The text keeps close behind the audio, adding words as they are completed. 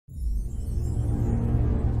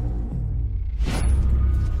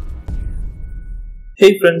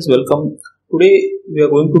Hey friends, welcome. Today we are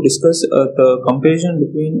going to discuss the comparison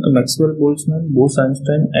between Maxwell Boltzman, Bose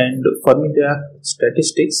Einstein, and Fermi Dirac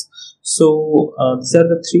statistics. These are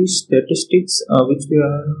the three statistics which we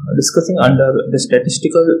are discussing under the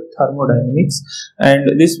statistical thermodynamics.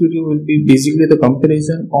 And this video will be basically the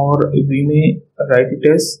comparison, or we may write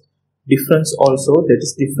it as difference also. That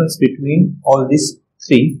is difference between all these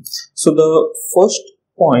three. So the first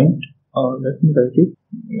point, let me write it: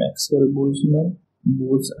 Maxwell Boltzman,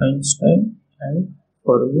 Bose Einstein, and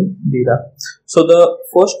Fermi Dirac. So the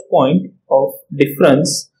first point of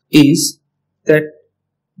difference is that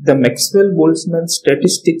the Maxwell-Boltzmann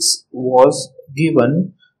statistics was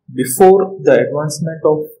given before the advancement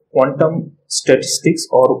of quantum statistics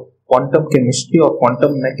or quantum chemistry or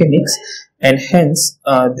quantum mechanics, and hence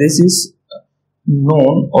this is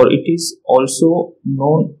known, or it is also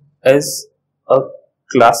known as a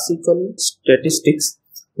classical statistics,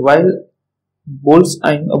 while Bose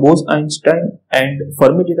Einstein and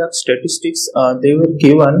Fermi Dirac statistics they were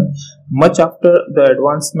given much after the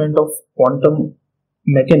advancement of quantum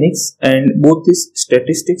mechanics, and both these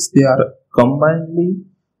statistics they are combinedly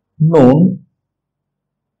known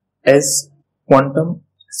as quantum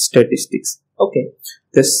statistics. Okay,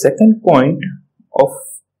 the second point of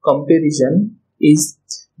comparison is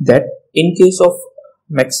that in case of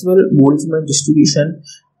Maxwell-Boltzmann distribution,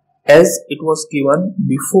 as it was given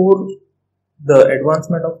before the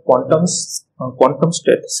advancement of quantum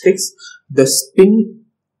statistics, the spin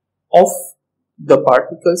of the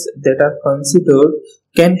particles that are considered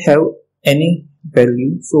can have any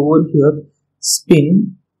value. So over here,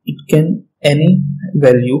 spin, it can any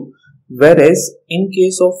value, whereas in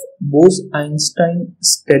case of Bose-Einstein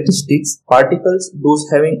statistics, particles those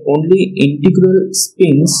having only integral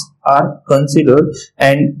spins are considered,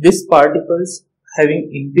 and these particles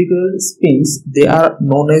having integral spins, they are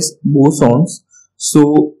known as bosons.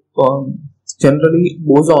 So generally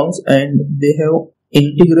bosons, and they have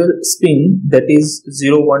integral spin, that is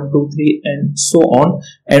 0, 1, 2, 3 and so on.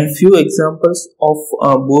 And few examples of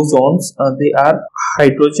bosons, they are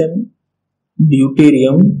hydrogen,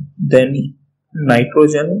 deuterium, then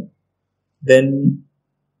nitrogen, then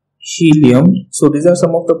helium. So these are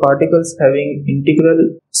some of the particles having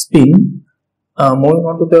integral spin. Moving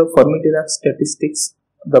on to the Fermi Dirac statistics,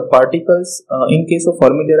 the particles, in case of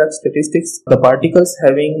Fermi Dirac statistics, the particles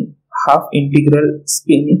having half integral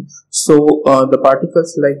spin. So the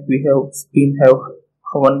particles like we have spin have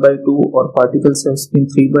 1 by 2, or particles have spin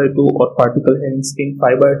 3 by 2, or particle having spin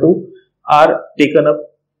 5 by 2 are taken up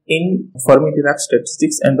in Fermi Dirac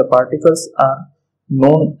statistics, and the particles are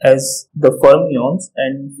known as the fermions.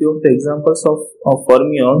 And few of the examples of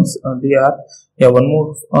fermions, they are, one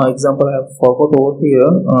more example I have forgot over here,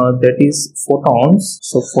 that is photons.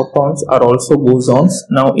 So photons are also bosons.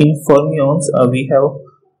 Now in fermions, we have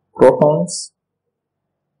protons,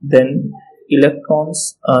 then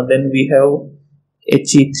electrons, then we have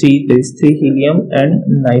He3, there is 3 helium, and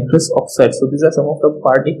nitrous oxide. So these are some of the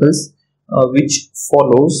particles which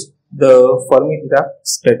follows the Fermi Dirac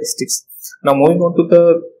statistics. Now moving on to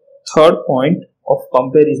the third point of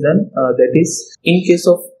comparison, that is in case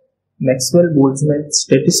of Maxwell-Boltzmann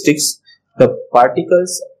statistics, the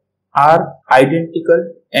particles are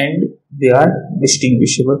identical and they are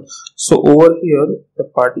distinguishable. So over here, the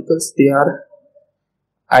particles, they are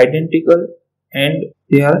identical and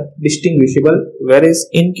they are distinguishable, whereas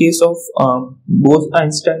in case of Bose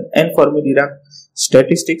Einstein and Fermi Dirac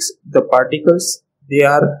statistics, the particles, they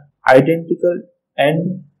are identical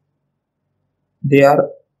and they are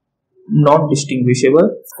not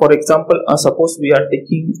distinguishable. For example, suppose we are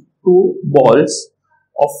taking two balls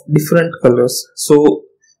of different colors, so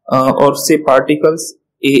or say particles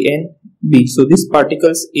A and B. So these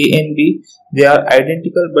particles A and B, they are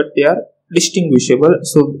identical but they are distinguishable.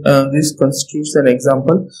 So this constitutes an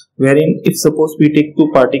example wherein if suppose we take two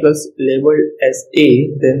particles labeled as A,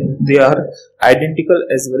 then they are identical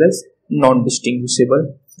as well as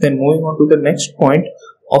non-distinguishable. Then moving on to the next point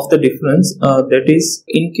of the difference, that is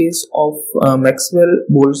in case of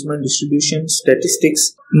Maxwell-Boltzmann distribution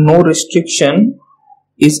statistics, no restriction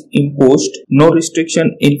is imposed, no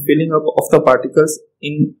restriction in filling up of the particles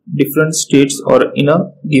in different states or in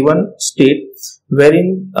a given state,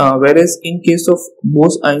 whereas in case of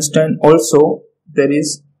Bose Einstein also there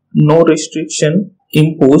is no restriction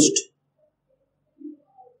imposed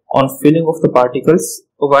on filling of the particles,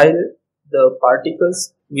 while the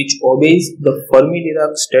particles which obeys the Fermi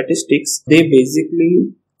Dirac statistics, they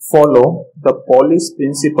basically follow the Pauli's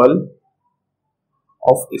principle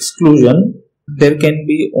of exclusion. There can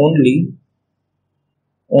be only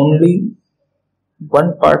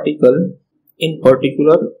one particle in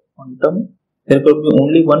particular quantum there could be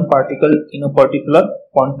only one particle in a particular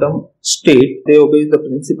quantum state. They obey the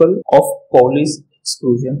principle of Pauli's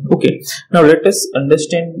exclusion. Okay, now let us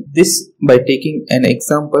understand this by taking an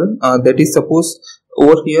example. That is, suppose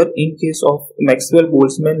over here in case of Maxwell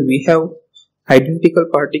Boltzman, we have identical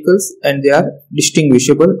particles and they are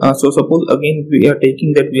distinguishable. So suppose again we are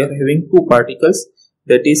taking that we are having two particles,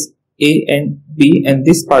 that is A and B, and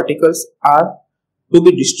these particles are to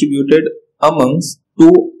be distributed amongst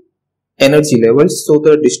two energy levels. So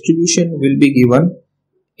the distribution will be given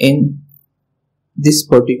in this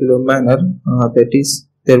particular manner, that is,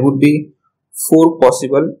 there would be four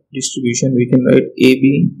possible distribution. We can write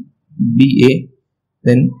AB, BA,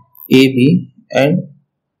 then AB and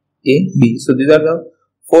AB. So these are the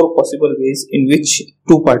four possible ways in which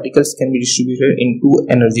two particles can be distributed in two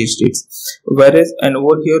energy states. Whereas, and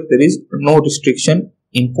over here there is no restriction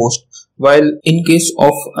imposed. While in case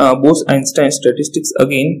of Bose Einstein statistics,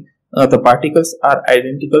 again the particles are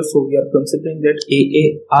identical, so we are considering that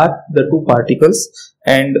AA are the two particles,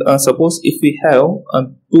 and suppose if we have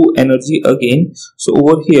two energy again, so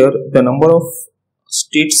over here the number of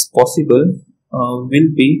states possible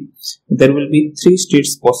there will be three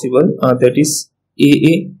states possible, that is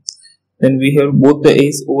AA, then we have both the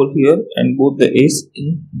A's over here and both the A's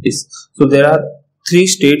in this. So there are three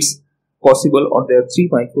states possible, or there are three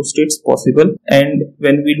microstates possible. And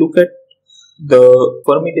when we look at the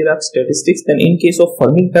Fermi Dirac statistics, then in case of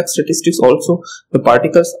Fermi Dirac statistics also the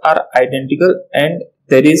particles are identical and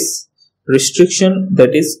there is restriction,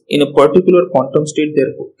 that is in a particular quantum state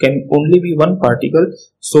there can only be one particle.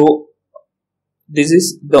 So this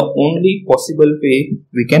is the only possible way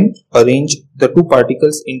we can arrange the two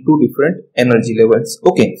particles into different energy levels.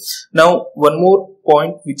 Okay, now one more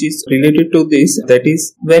point which is related to this, that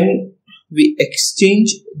is when we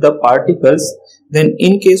exchange the particles, then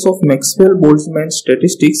in case of Maxwell Boltzman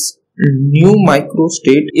statistics, new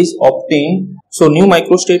microstate is obtained. So new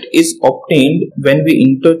microstate is obtained when we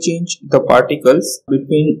interchange the particles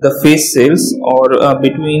between the phase cells or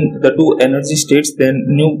between the two energy states, then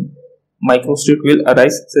new microstate will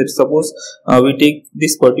arise. So suppose we take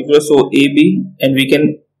this particular, so AB, and we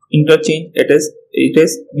can interchange it as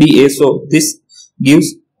BA. So this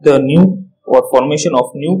gives the new or formation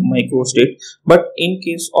of new microstate. But in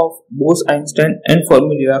case of Bose Einstein and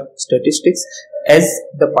Fermi Dirac statistics, as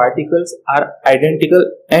the particles are identical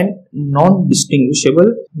and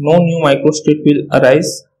non-distinguishable, no new microstate will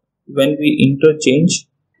arise when we interchange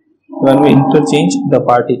the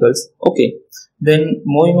particles. Okay, then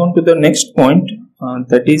moving on to the next point,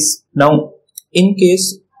 that is, now in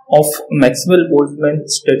case of Maxwell Boltzman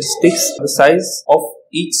statistics, the size of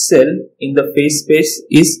each cell in the phase space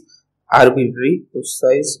is arbitrary. The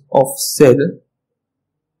size of cell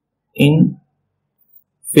in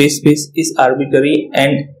phase space is arbitrary,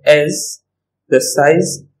 and as the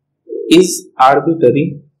size is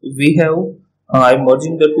arbitrary, we have I'm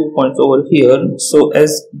merging the 2 points over here. So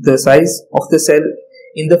as the size of the cell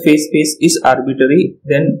in the phase space is arbitrary,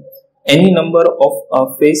 then any number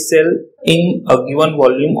of phase cell in a given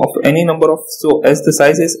volume of any number of, so as the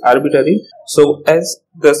size is arbitrary, so as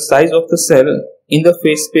the size of the cell in the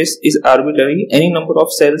phase space is arbitrary, any number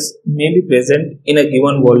of cells may be present in a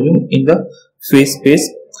given volume in the phase space.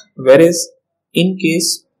 Whereas in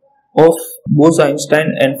case of Bose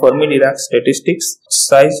Einstein and Fermi Dirac statistics,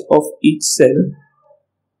 size of each cell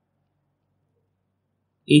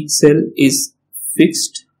is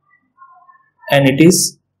fixed and it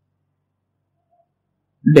is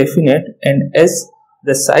definite, and as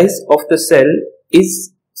the size of the cell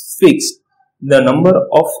is fixed, the number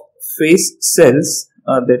of phase cells,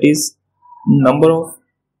 that is number of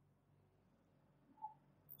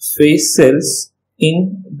phase cells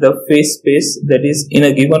in the phase space, that is in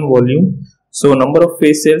a given volume, so number of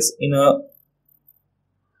phase cells in a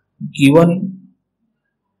given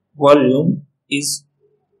volume is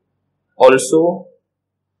also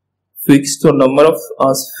fixed. So number of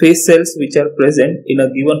phase cells which are present in a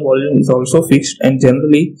given volume is also fixed, and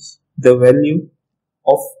generally the value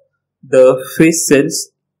of the phase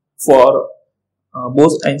cells for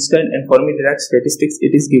Bose Einstein and Fermi Dirac statistics,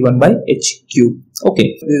 it is given by HQ.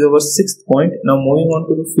 Okay, this is our 6th point. Now moving on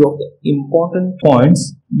to the few of the important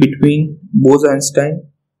points between Bose Einstein,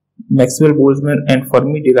 Maxwell Boltzman and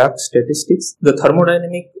Fermi Dirac statistics. The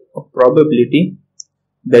thermodynamic probability,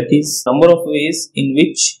 that is number of ways in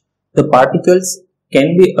which the particles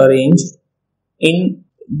can be arranged in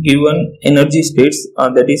given energy states,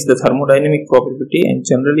 that is the thermodynamic probability, and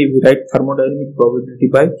generally we write thermodynamic probability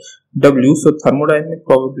by W. So thermodynamic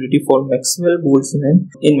probability for Maxwell Boltzman,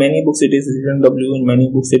 in many books it is written W, in many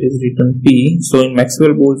books it is written P. So in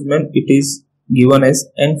Maxwell Boltzman it is given as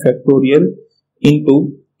n factorial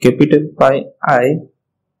into capital pi I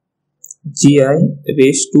gi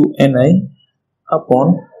raised to ni upon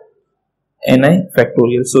ni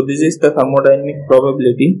factorial. So this is the thermodynamic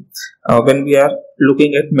probability when we are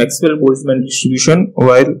looking at Maxwell Boltzman distribution,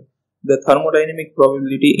 while the thermodynamic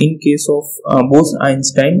probability in case of Bose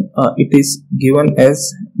Einstein, it is given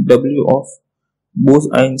as W of Bose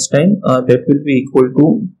Einstein, that will be equal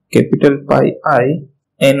to capital pi I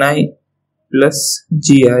ni plus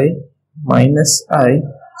gi minus 1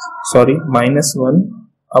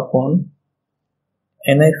 upon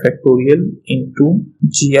ni factorial into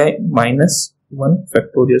gi minus 1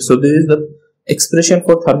 factorial. So this is the expression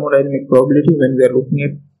for thermodynamic probability when we are looking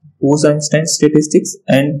at Bose Einstein statistics,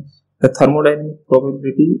 and the thermodynamic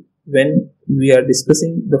probability when we are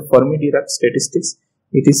discussing the Fermi Dirac statistics,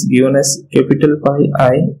 it is given as capital pi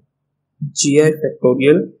I gi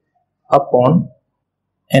factorial upon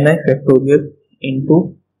ni factorial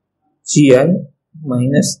into gi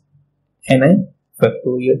minus ni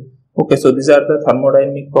factorial. Okay, so these are the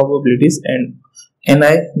thermodynamic probabilities, and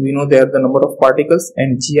ni, we know they are the number of particles,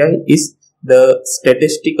 and gi is the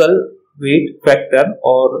statistical weight factor,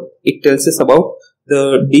 or it tells us about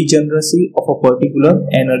the degeneracy of a particular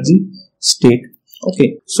energy state.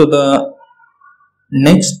 Okay, so the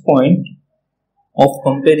next point of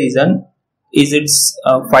comparison is its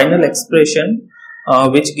final expression,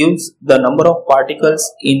 which gives the number of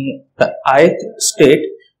particles in the ith state,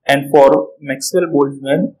 and for Maxwell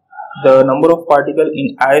Boltzman, the number of particles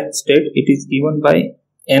in ith state, it is given by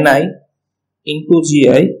ni into gi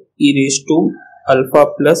e raised to alpha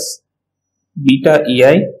plus beta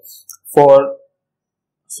ei.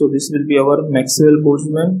 So this will be our Maxwell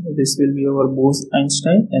Boltzman, this will be our Bose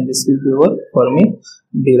Einstein, and this will be our Fermi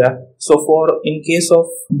Dirac. So for in case of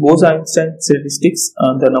Bose Einstein statistics,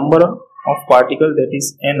 the number of particle, that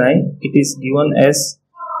is ni, it is given as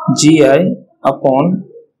gi upon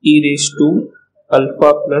e raised to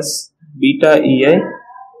alpha plus beta ei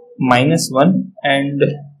minus 1, and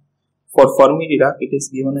for Fermi Dirac it is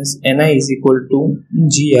given as ni is equal to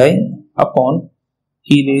gi upon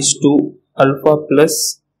e raised to alpha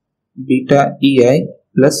plus beta ei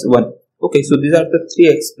plus 1. Okay, so these are the three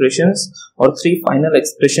expressions or three final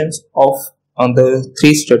expressions of the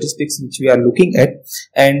three statistics which we are looking at,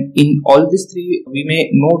 and in all these three we may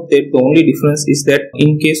note that the only difference is that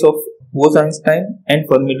in case of Bose Einstein and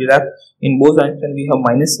Fermi Dirac, in Bose Einstein we have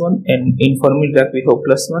minus 1, and in Fermi Dirac we have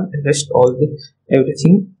plus 1. The rest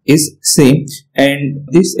everything is same, and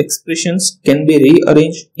these expressions can be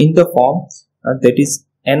rearranged in the form that is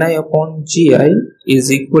ni upon gi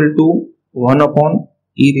is equal to 1 upon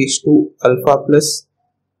e raised to alpha plus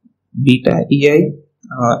beta ei,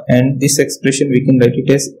 and this expression we can write it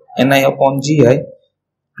as ni upon gi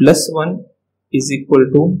plus 1 is equal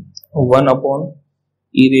to 1 upon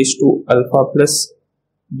e raised to alpha plus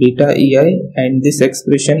beta ei, and this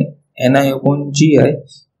expression ni upon gi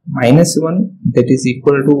minus 1, that is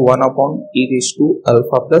equal to 1 upon e raised to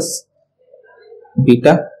alpha plus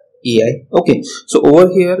beta ei. Okay, so over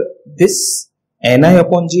here this ni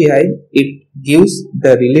upon gi, it gives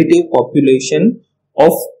the relative population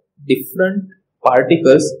of different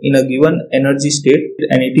particles in a given energy state,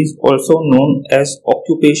 and it is also known as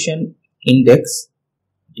occupation index.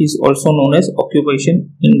 It is also known as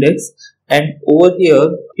occupation index, and over here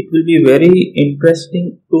it will be very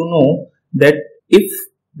interesting to know that if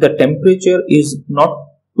the temperature is not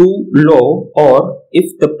too low, or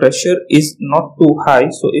if the pressure is not too high,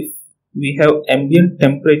 so if we have ambient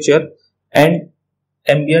temperature and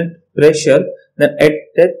ambient pressure, then at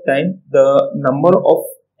that time the number of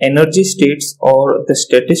energy states or the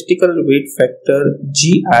statistical weight factor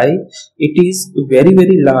gi, it is very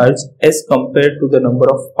large as compared to the number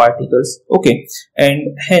of particles. Okay,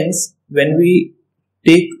 and hence when we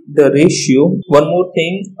take the ratio, one more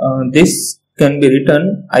thing, this can be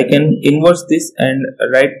written, I can inverse this and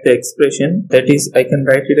write the expression, that is I can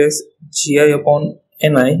write it as gi upon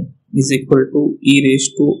ni is equal to e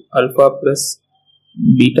raised to alpha plus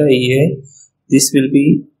beta ei. This will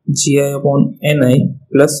be gi upon ni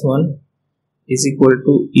plus 1 is equal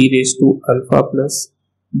to e raised to alpha plus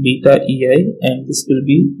beta ei, and this will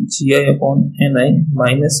be gi upon ni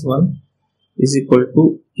minus 1 is equal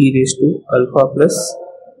to e raised to alpha plus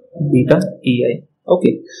beta ei.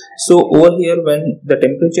 Okay, so over here when the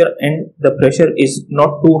temperature and the pressure is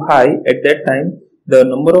not too high, at that time the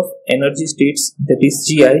number of energy states, that is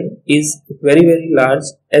gi, is very large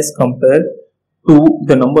as compared to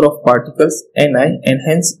the number of particles ni, and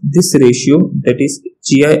hence this ratio, that is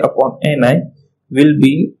gi upon ni, will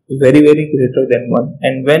be very greater than 1.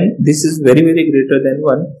 And when this is very greater than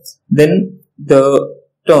 1, then the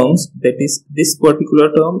terms, that is this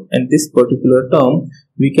particular term and this particular term,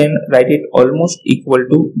 we can write it almost equal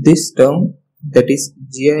to this term, that is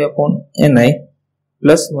gi upon ni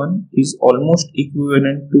plus 1 is almost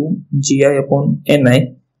equivalent to gi upon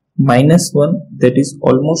ni minus 1, that is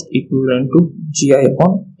almost equivalent to gi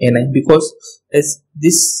upon ni, because as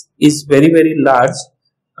this is very large,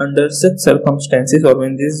 under such circumstances, or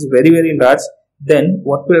when this is very large, then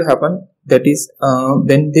what will happen, that is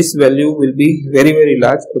then this value will be very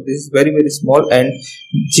large, or this is very small, and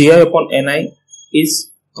gi upon ni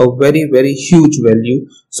is a very huge value.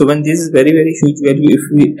 So when this is very huge value, if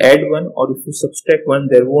we add 1 or if we subtract 1,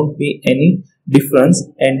 there won't be any difference,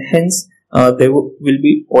 and hence they will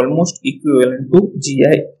be almost equivalent to gi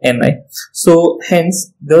ni. So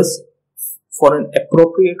hence, thus for an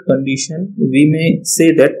appropriate condition, we may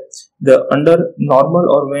say that the under normal,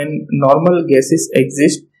 or when normal gases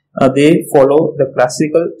exist, they follow the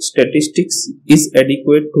classical statistics is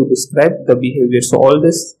adequate to describe the behavior. So all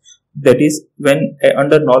this, that is when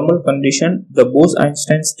under normal condition, the Bose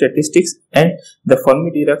Einstein statistics and the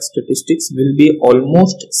Fermi Dirac statistics will be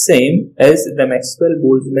almost same as the Maxwell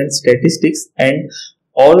Boltzman statistics, and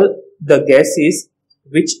all the gases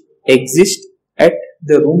which exist at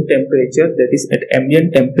the room temperature, that is at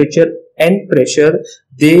ambient temperature and pressure,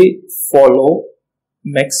 they follow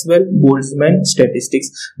Maxwell Boltzman statistics.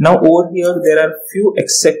 Now over here there are few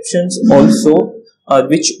exceptions also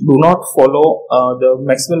which do not follow the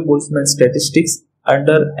Maxwell Boltzman statistics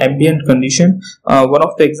under ambient condition. One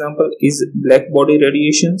of the example is black body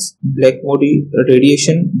radiation,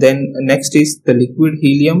 then next is the liquid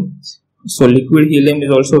helium. So liquid helium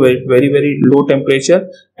is also very low temperature,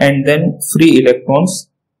 and then free electrons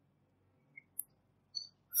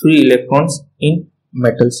in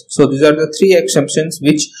metals. So these are the three exceptions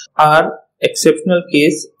which are exceptional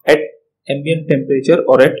case at ambient temperature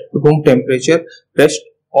or at room temperature. Rest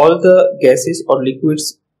all the gases or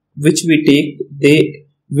liquids which we take, they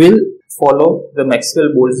will follow the Maxwell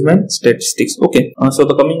Boltzman statistics. Okay, so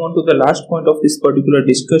coming on to the last point of this particular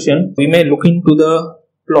discussion, we may look into the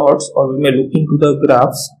plots, or we may look into the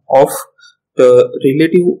graphs of the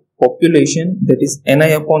relative population, that is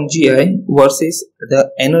ni upon gi versus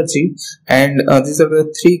the energy, and these are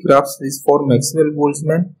the three graphs. This is for Maxwell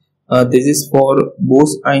Boltzman, this is for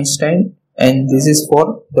Bose Einstein, and this is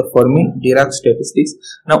for the Fermi Dirac statistics.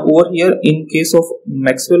 Now over here, in case of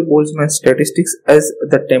Maxwell Boltzman statistics, as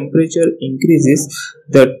the temperature increases,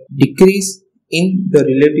 the decrease in the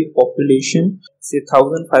relative population, say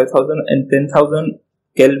 1000, 5000 and 10,000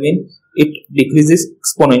 Kelvin, it decreases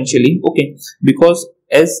exponentially. Okay, because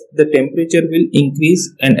as the temperature will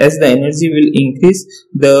increase and as the energy will increase,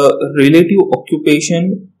 the relative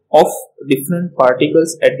occupation of different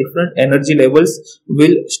particles at different energy levels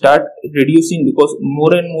will start reducing, because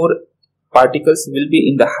more and more particles will be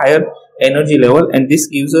in the higher energy level, and this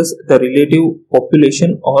gives us the relative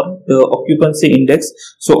population or the occupancy index.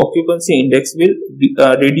 So occupancy index will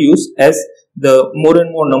reduce as the more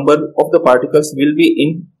and more number of the particles will be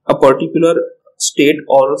in a particular state,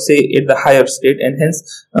 or say at the higher state, and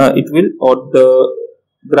hence it will, or the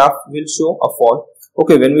graph will show a fall.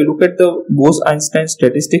 Okay, when we look at the Bose Einstein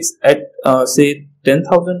statistics at say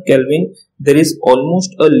 10,000 Kelvin, there is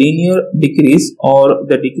almost a linear decrease, or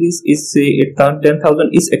the decrease is say at 10,000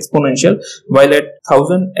 is exponential, while at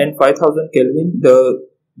 1000 and 5000 Kelvin the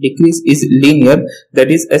decrease is linear. That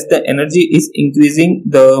is, as the energy is increasing,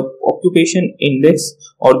 the occupation index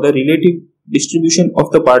or the relative distribution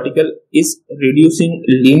of the particle is reducing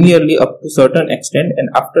linearly up to certain extent, and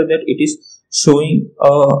after that it is showing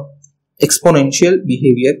a exponential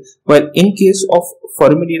behavior. While in case of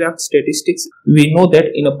Fermi Dirac statistics, we know that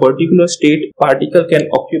in a particular state, particle can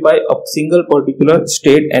occupy a single particular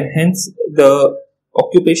state, and hence the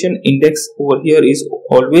occupation index over here is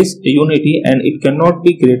always unity, and it cannot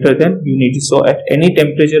be greater than unity. So at any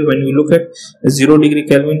temperature, when we look at 0 degree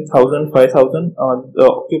Kelvin, 1000, 5000, the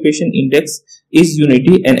occupation index is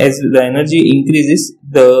unity, and as the energy increases,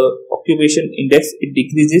 the occupation index it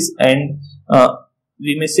decreases, and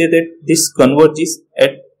we may say that this converges at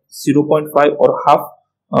 0.5 or half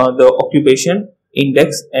the occupation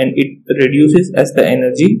index, and it reduces as the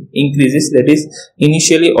energy increases. That is,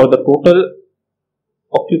 initially, or the total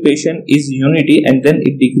occupation is unity, and then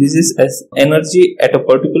it decreases as energy at a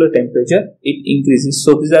particular temperature it increases.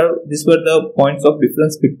 So these were the points of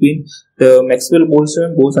difference between the Maxwell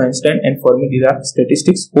Boltzman, Bose Einstein and Fermi Dirac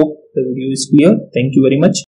statistics. Hope the video is clear. Thank you very much.